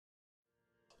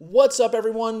What's up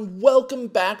everyone? Welcome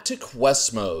back to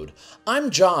Quest Mode. I'm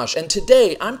Josh and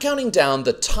today I'm counting down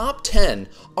the top 10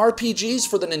 RPGs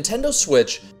for the Nintendo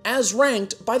Switch as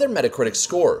ranked by their Metacritic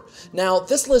score. Now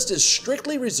this list is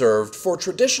strictly reserved for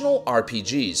traditional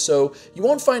RPGs, so you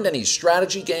won't find any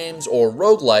strategy games or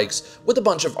roguelikes with a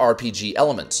bunch of RPG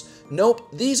elements. Nope,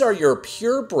 these are your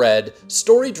purebred,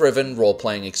 story-driven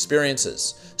role-playing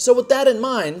experiences. So with that in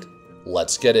mind,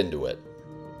 let's get into it.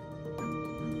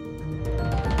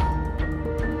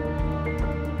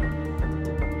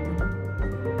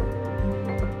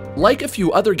 Like a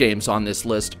few other games on this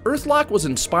list, Earthlock was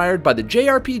inspired by the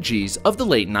JRPGs of the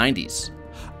late 90s.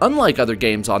 Unlike other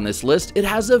games on this list, it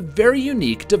has a very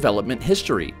unique development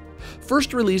history.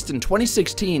 First released in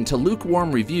 2016 to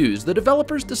lukewarm reviews, the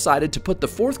developers decided to put the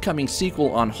forthcoming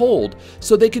sequel on hold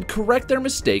so they could correct their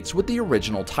mistakes with the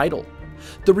original title.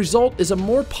 The result is a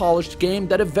more polished game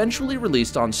that eventually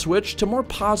released on Switch to more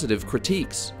positive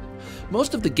critiques.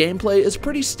 Most of the gameplay is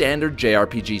pretty standard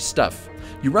JRPG stuff.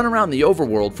 You run around the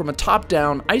overworld from a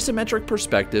top-down, isometric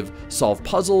perspective, solve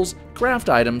puzzles, craft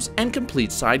items, and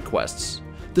complete side quests.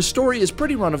 The story is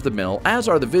pretty run-of-the-mill, as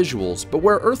are the visuals, but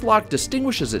where Earthlock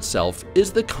distinguishes itself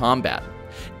is the combat.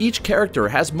 Each character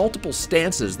has multiple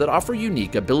stances that offer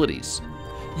unique abilities.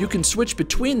 You can switch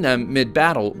between them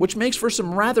mid-battle, which makes for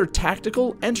some rather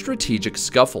tactical and strategic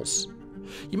scuffles.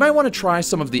 You might want to try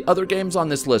some of the other games on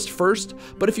this list first,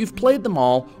 but if you've played them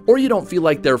all, or you don't feel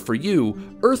like they're for you,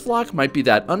 Earthlock might be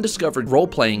that undiscovered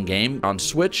role-playing game on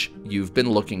Switch you've been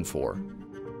looking for.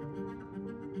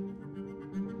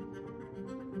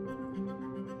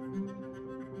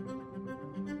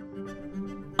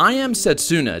 I Am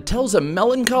Setsuna tells a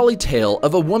melancholy tale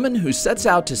of a woman who sets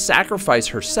out to sacrifice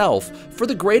herself for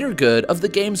the greater good of the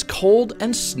game's cold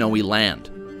and snowy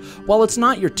land. While it's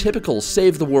not your typical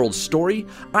save-the-world story,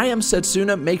 I Am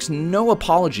Setsuna makes no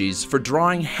apologies for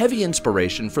drawing heavy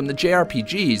inspiration from the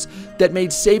JRPGs that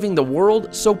made saving the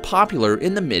world so popular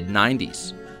in the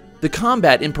mid-90s. The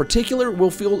combat in particular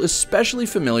will feel especially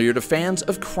familiar to fans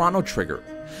of Chrono Trigger.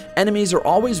 Enemies are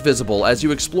always visible as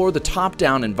you explore the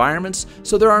top-down environments,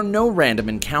 so there are no random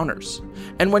encounters.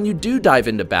 And when you do dive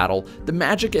into battle, the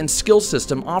magic and skill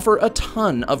system offer a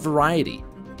ton of variety.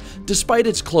 Despite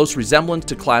its close resemblance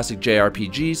to classic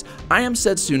JRPGs, I Am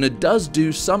Setsuna does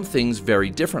do some things very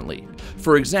differently.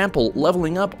 For example,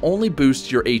 leveling up only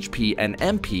boosts your HP and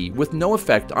MP with no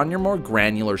effect on your more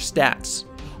granular stats.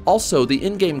 Also, the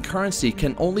in-game currency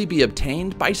can only be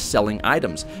obtained by selling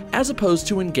items, as opposed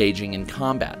to engaging in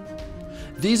combat.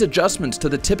 These adjustments to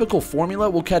the typical formula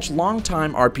will catch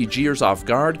longtime RPGers off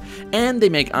guard, and they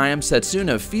make I Am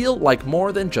Setsuna feel like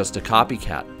more than just a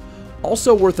copycat.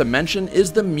 Also worth a mention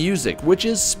is the music, which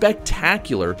is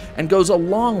spectacular and goes a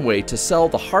long way to sell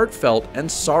the heartfelt and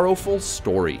sorrowful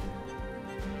story.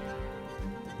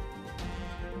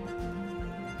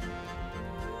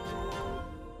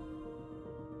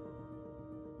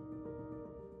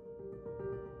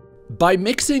 By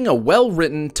mixing a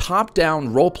well-written,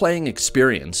 top-down role-playing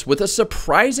experience with a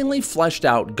surprisingly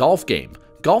fleshed-out golf game,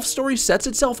 Golf Story sets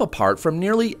itself apart from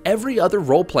nearly every other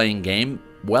role-playing game,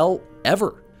 well,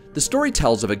 ever. The story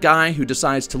tells of a guy who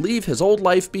decides to leave his old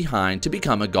life behind to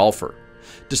become a golfer.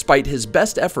 Despite his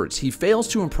best efforts, he fails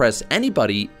to impress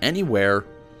anybody, anywhere,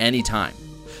 anytime.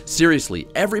 Seriously,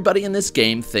 everybody in this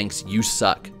game thinks you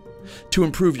suck. To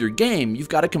improve your game, you've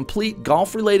got to complete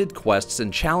golf-related quests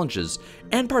and challenges,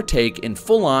 and partake in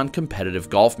full-on competitive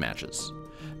golf matches.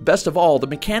 Best of all, the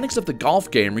mechanics of the golf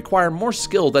game require more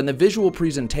skill than the visual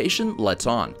presentation lets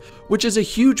on, which is a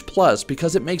huge plus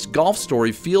because it makes Golf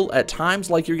Story feel at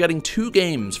times like you're getting two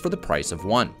games for the price of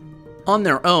one. On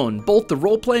their own, both the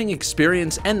role-playing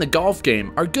experience and the golf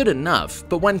game are good enough,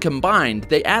 but when combined,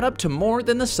 they add up to more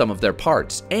than the sum of their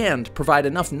parts, and provide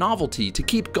enough novelty to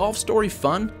keep Golf Story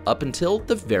fun up until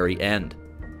the very end.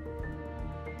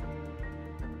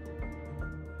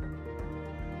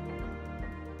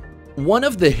 One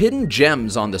of the hidden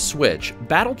gems on the Switch,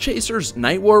 Battle Chasers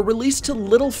Night War released to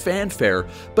little fanfare,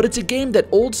 but it's a game that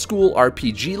old-school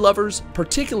RPG lovers,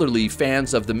 particularly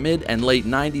fans of the mid and late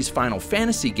 90s Final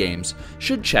Fantasy games,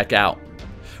 should check out.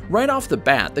 Right off the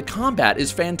bat, the combat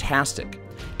is fantastic.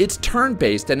 It's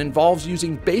turn-based and involves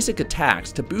using basic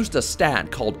attacks to boost a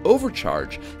stat called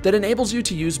Overcharge that enables you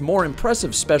to use more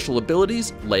impressive special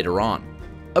abilities later on.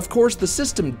 Of course, the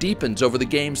system deepens over the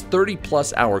game's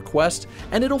 30-plus hour quest,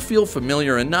 and it'll feel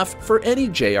familiar enough for any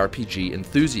JRPG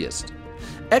enthusiast.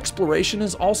 Exploration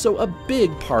is also a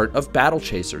big part of Battle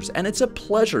Chasers, and it's a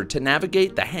pleasure to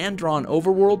navigate the hand-drawn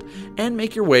overworld and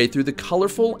make your way through the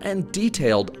colorful and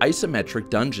detailed isometric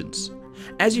dungeons.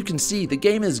 As you can see, the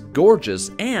game is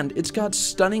gorgeous and it's got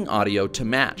stunning audio to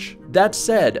match. That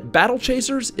said, Battle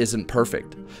Chasers isn't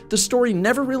perfect. The story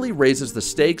never really raises the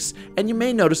stakes, and you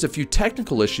may notice a few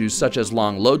technical issues such as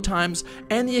long load times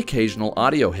and the occasional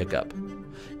audio hiccup.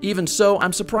 Even so,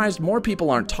 I'm surprised more people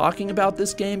aren't talking about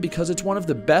this game because it's one of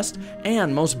the best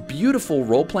and most beautiful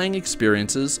role-playing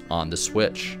experiences on the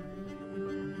Switch.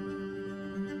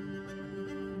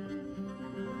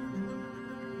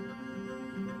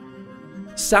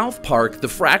 South Park: The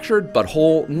Fractured But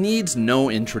Whole needs no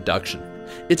introduction.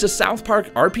 It's a South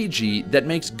Park RPG that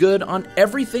makes good on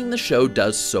everything the show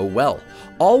does so well,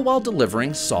 all while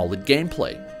delivering solid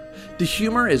gameplay. The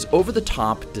humor is over the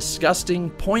top, disgusting,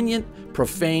 poignant,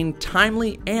 profane,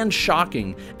 timely, and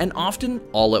shocking, and often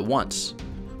all at once.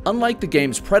 Unlike the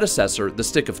game's predecessor, The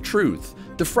Stick of Truth,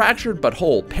 The Fractured But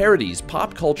Whole parodies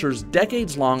pop culture's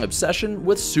decades-long obsession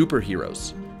with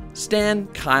superheroes. Stan,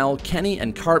 Kyle, Kenny,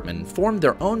 and Cartman formed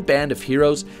their own band of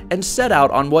heroes and set out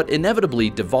on what inevitably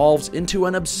devolves into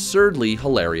an absurdly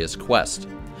hilarious quest.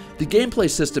 The gameplay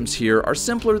systems here are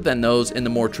simpler than those in the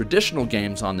more traditional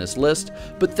games on this list,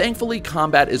 but thankfully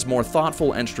combat is more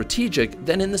thoughtful and strategic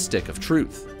than in The Stick of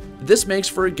Truth. This makes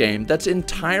for a game that's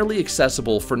entirely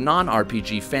accessible for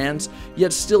non-RPG fans,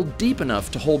 yet still deep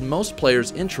enough to hold most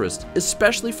players' interest,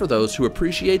 especially for those who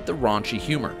appreciate the raunchy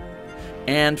humor.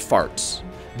 And farts.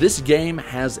 This game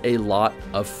has a lot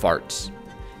of farts.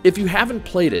 If you haven't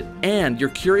played it and you're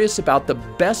curious about the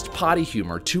best potty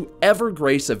humor to ever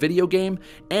grace a video game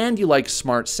and you like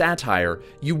smart satire,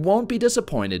 you won't be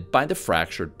disappointed by The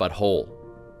Fractured But Whole.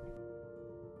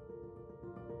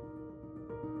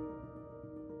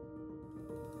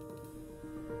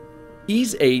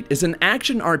 Ys 8 is an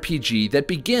action RPG that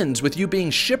begins with you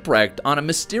being shipwrecked on a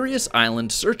mysterious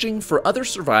island searching for other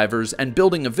survivors and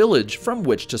building a village from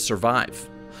which to survive.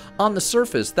 On the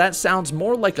surface, that sounds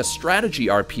more like a strategy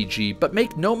RPG, but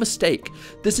make no mistake,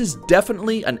 this is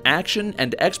definitely an action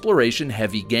and exploration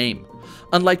heavy game.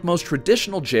 Unlike most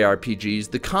traditional JRPGs,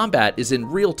 the combat is in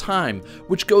real time,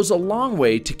 which goes a long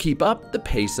way to keep up the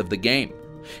pace of the game.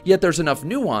 Yet there's enough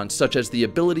nuance, such as the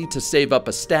ability to save up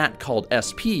a stat called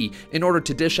SP in order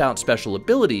to dish out special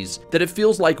abilities, that it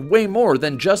feels like way more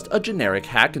than just a generic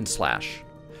hack and slash.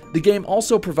 The game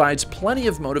also provides plenty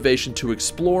of motivation to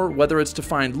explore, whether it's to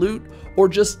find loot or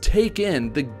just take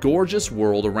in the gorgeous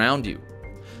world around you.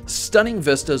 Stunning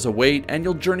vistas await, and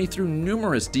you'll journey through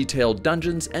numerous detailed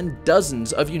dungeons and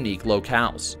dozens of unique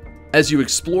locales. As you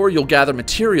explore, you'll gather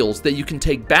materials that you can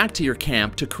take back to your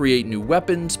camp to create new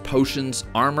weapons, potions,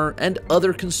 armor, and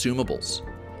other consumables.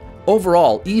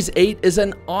 Overall, Ys 8 is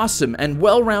an awesome and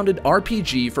well-rounded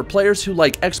RPG for players who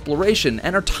like exploration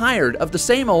and are tired of the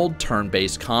same old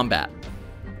turn-based combat.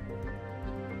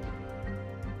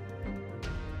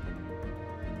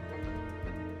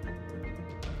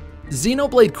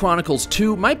 Xenoblade Chronicles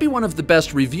 2 might be one of the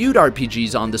best reviewed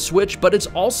RPGs on the Switch, but it's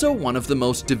also one of the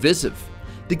most divisive.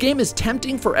 The game is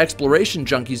tempting for exploration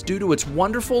junkies due to its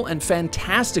wonderful and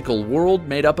fantastical world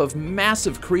made up of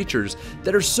massive creatures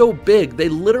that are so big they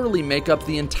literally make up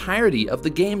the entirety of the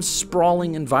game's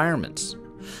sprawling environments.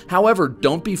 However,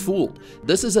 don't be fooled.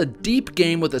 This is a deep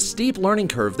game with a steep learning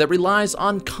curve that relies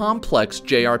on complex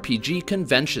JRPG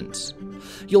conventions.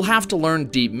 You'll have to learn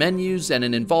deep menus and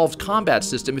an involved combat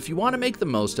system if you want to make the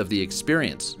most of the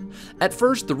experience. At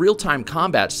first, the real-time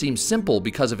combat seems simple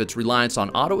because of its reliance on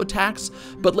auto attacks,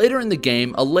 but later in the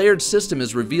game, a layered system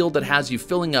is revealed that has you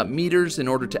filling up meters in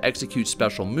order to execute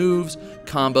special moves,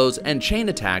 combos, and chain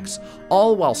attacks,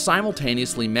 all while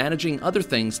simultaneously managing other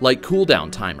things like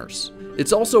cooldown timers.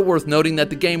 It's also worth noting that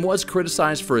the game was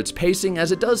criticized for its pacing,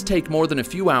 as it does take more than a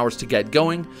few hours to get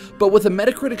going, but with a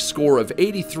Metacritic score of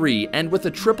 83 and with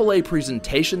a AAA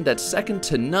presentation that's second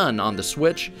to none on the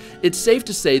Switch, it's safe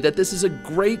to say that this is a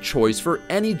great choice for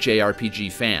any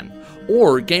JRPG fan,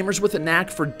 or gamers with a knack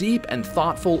for deep and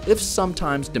thoughtful, if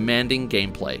sometimes demanding,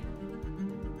 gameplay.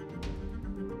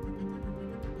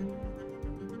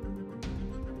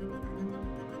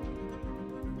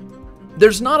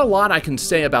 There's not a lot I can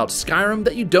say about Skyrim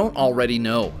that you don't already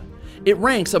know. It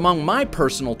ranks among my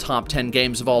personal top 10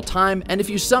 games of all time, and if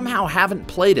you somehow haven't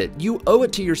played it, you owe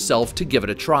it to yourself to give it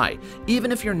a try,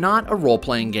 even if you're not a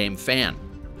role-playing game fan.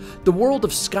 The world of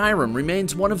Skyrim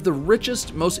remains one of the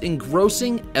richest, most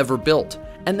engrossing ever built,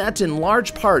 and that's in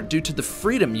large part due to the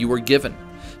freedom you were given.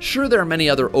 Sure, there are many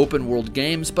other open-world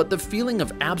games, but the feeling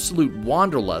of absolute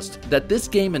wanderlust that this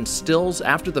game instills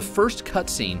after the first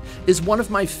cutscene is one of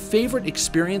my favorite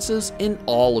experiences in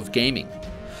all of gaming.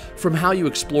 From how you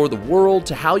explore the world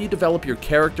to how you develop your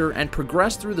character and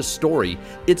progress through the story,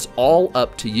 it's all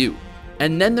up to you.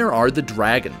 And then there are the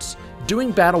dragons.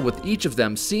 Doing battle with each of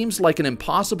them seems like an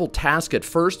impossible task at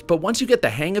first, but once you get the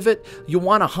hang of it, you'll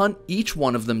want to hunt each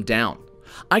one of them down.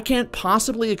 I can't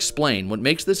possibly explain what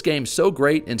makes this game so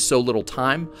great in so little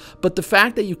time, but the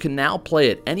fact that you can now play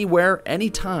it anywhere,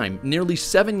 anytime, nearly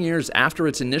 7 years after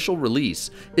its initial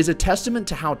release, is a testament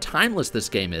to how timeless this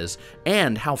game is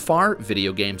and how far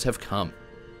video games have come.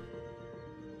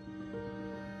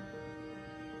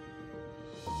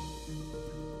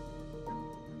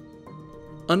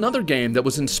 Another game that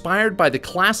was inspired by the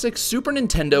classic Super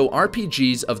Nintendo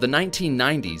RPGs of the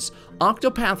 1990s,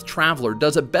 Octopath Traveler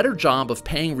does a better job of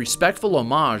paying respectful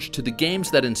homage to the games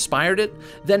that inspired it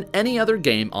than any other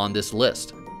game on this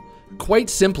list. Quite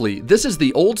simply, this is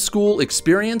the old school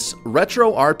experience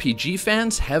retro RPG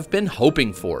fans have been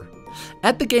hoping for.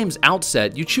 At the game's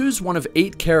outset, you choose one of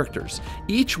 8 characters,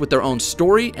 each with their own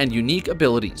story and unique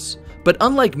abilities. But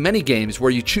unlike many games where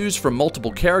you choose from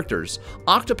multiple characters,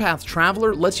 Octopath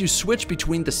Traveler lets you switch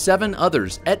between the 7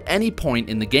 others at any point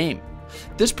in the game.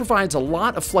 This provides a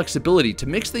lot of flexibility to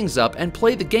mix things up and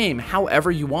play the game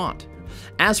however you want.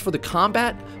 As for the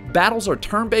combat, battles are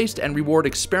turn-based and reward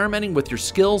experimenting with your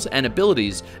skills and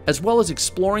abilities, as well as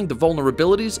exploring the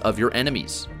vulnerabilities of your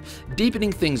enemies.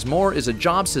 Deepening things more is a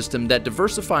job system that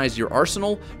diversifies your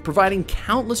arsenal, providing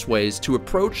countless ways to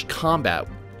approach combat.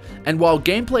 And while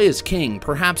gameplay is king,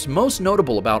 perhaps most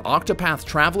notable about Octopath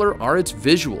Traveler are its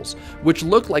visuals, which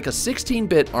look like a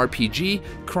 16-bit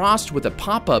RPG crossed with a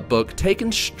pop-up book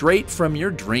taken straight from your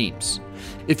dreams.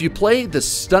 If you play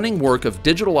this stunning work of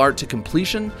digital art to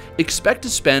completion, expect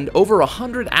to spend over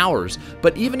 100 hours,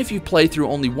 but even if you play through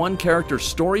only one character's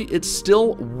story, it's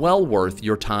still well worth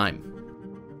your time.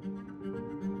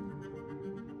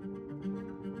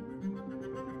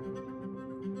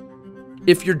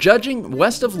 If you're judging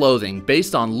West of Loathing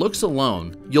based on looks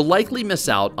alone, you'll likely miss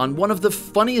out on one of the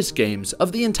funniest games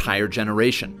of the entire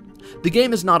generation. The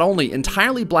game is not only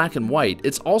entirely black and white,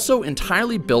 it's also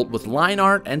entirely built with line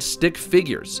art and stick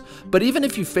figures. But even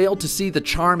if you failed to see the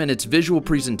charm in its visual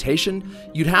presentation,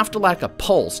 you'd have to lack a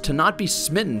pulse to not be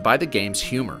smitten by the game's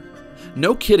humor.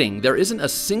 No kidding, there isn't a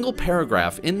single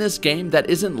paragraph in this game that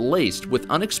isn't laced with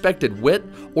unexpected wit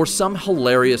or some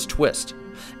hilarious twist.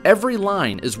 Every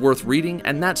line is worth reading,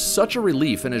 and that's such a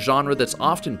relief in a genre that's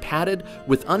often padded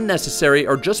with unnecessary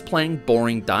or just plain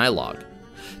boring dialogue.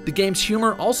 The game's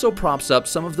humor also props up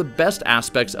some of the best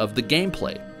aspects of the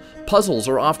gameplay. Puzzles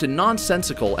are often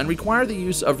nonsensical and require the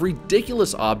use of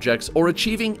ridiculous objects or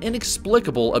achieving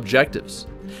inexplicable objectives.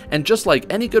 And just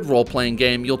like any good role-playing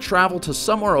game, you'll travel to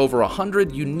somewhere over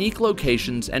 100 unique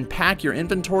locations and pack your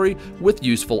inventory with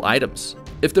useful items.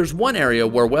 If there's one area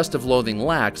where West of Loathing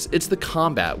lacks, it's the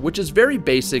combat, which is very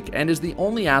basic and is the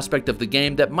only aspect of the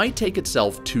game that might take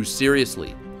itself too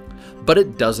seriously. But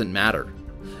it doesn't matter.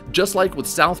 Just like with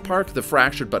South Park: The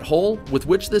Fractured But Whole, with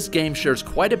which this game shares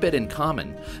quite a bit in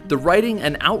common, the writing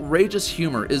and outrageous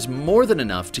humor is more than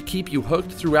enough to keep you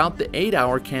hooked throughout the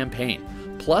 8-hour campaign.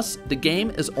 Plus, the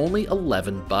game is only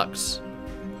 $11.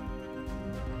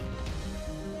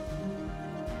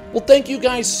 Well, thank you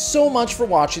guys so much for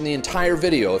watching the entire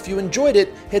video. If you enjoyed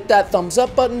it, hit that thumbs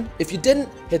up button. If you didn't,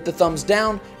 hit the thumbs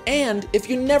down. And if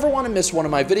you never want to miss one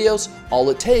of my videos, all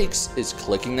it takes is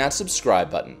clicking that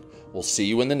subscribe button. We'll see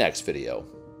you in the next video.